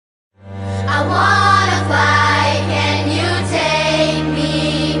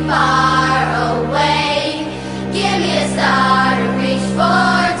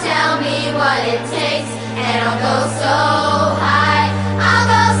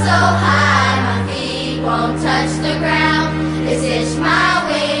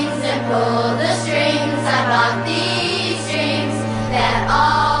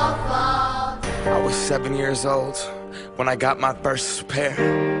7 years old when I got my first pair,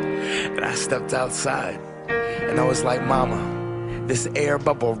 and I stepped outside and I was like, mama, this air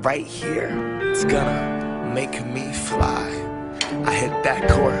bubble right here, it's gonna make me fly. I hit that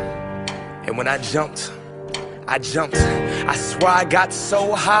court, and when I jumped, I swear I got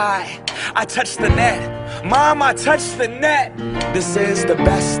so high, I touched the net. Mom, I touched the net. This is the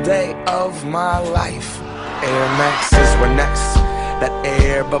best day of my life. Air Maxes were next. That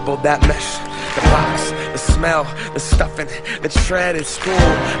air bubble, that mesh, the box, the smell, the stuffing, the tread at school.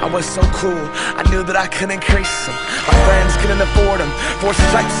 I was so cool, I knew that I couldn't crease them. My friends couldn't afford them. 4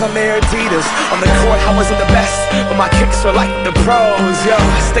 stripes on their Adidas. On the court, I wasn't the best, but my kicks were like the pros. Yo,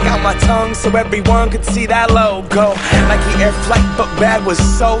 I stick out my tongue so everyone could see that logo. Nike Air Flight book bag was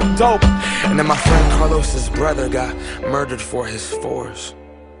so dope. And then my friend Carlos's brother got murdered for his 4s.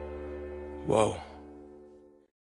 Whoa.